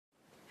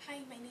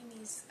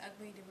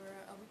Agboye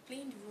Deborah. I'll be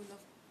playing the role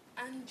of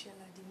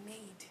Angela, the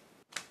maid.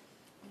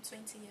 I'm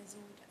 20 years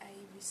old. I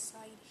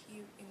reside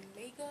here in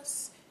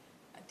Lagos,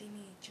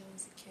 Adeni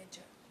Jones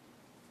Ikeja.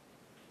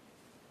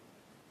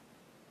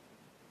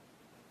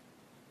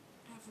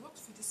 I've worked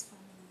for this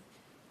family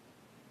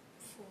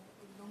for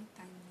a long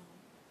time now,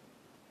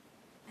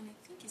 and I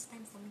think it's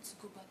time for me to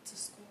go back to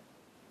school.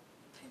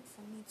 Time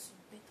for me to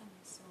better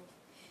myself.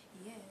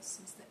 Yes,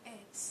 Mr.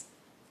 X,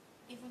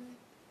 even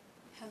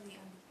Helly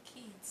and the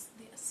kids,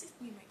 they assist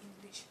me in my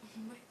English.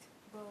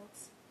 But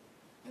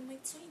I'm in my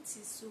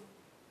 20s, so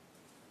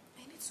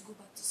I need to go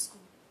back to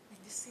school.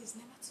 Like they say, it's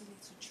never too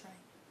late to try.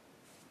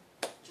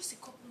 Just a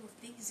couple of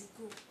days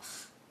ago,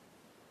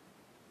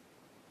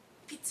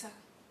 Peter,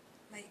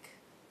 like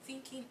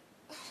thinking,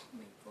 oh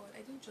my God,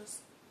 I don't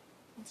just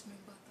want to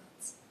remember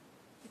that.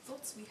 I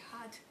thought we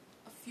had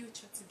a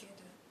future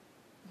together.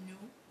 No,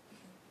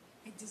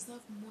 I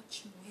deserve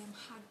much more. I am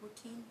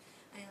hardworking,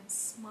 I am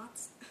smart,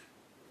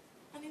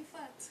 and in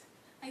fact,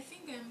 I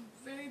think I'm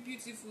very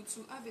beautiful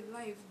to have a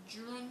life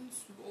drawn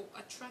to or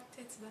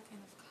attracted to that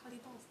kind of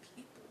caliber of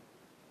people.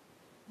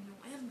 No,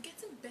 I am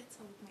getting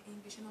better with my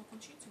English, and I'll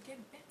continue to get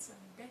better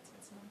and better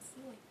until I'm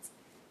fluent.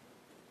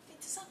 I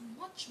deserve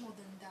much more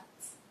than that.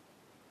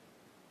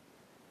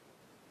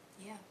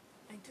 Yeah,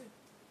 I do.